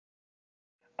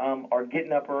are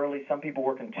getting up early. Some people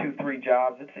working 2, 3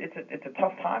 jobs. It's a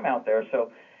tough time out there.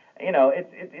 So, you know,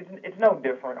 it's no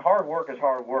different. Hard work is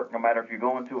hard work, no matter if you're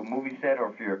going to a movie set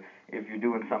or if you're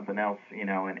doing something else. You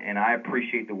know, and I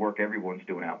appreciate the work everyone's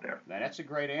doing out there. Now, that's a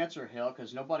great answer, Hill,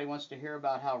 because nobody wants to hear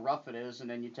about how rough it is, and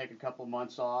then you take a couple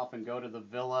months off and go to the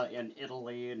villa in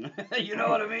Italy, and you know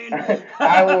what I mean?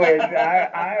 I wish,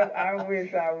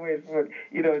 I wish, but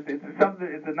you know, it's something.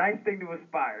 It's a nice thing to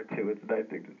aspire to. It's a nice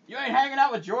thing to. You ain't hanging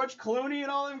out with George Clooney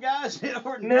and all them guys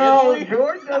over in No, Italy?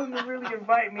 George doesn't really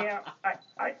invite me out.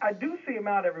 I do see him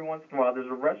out every once in a while.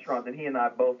 There's a restaurant that he and I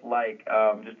both like,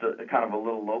 just a kind of a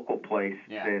little local place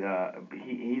that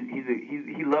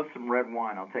he loves some red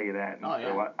wine. I'll tell you that. And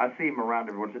so I see him around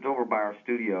every once. It's over by our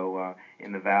studio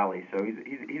in the valley. So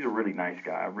he's a really nice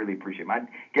guy. I really appreciate him. I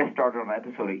guest started on an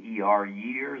episode of ER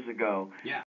years ago. Yeah.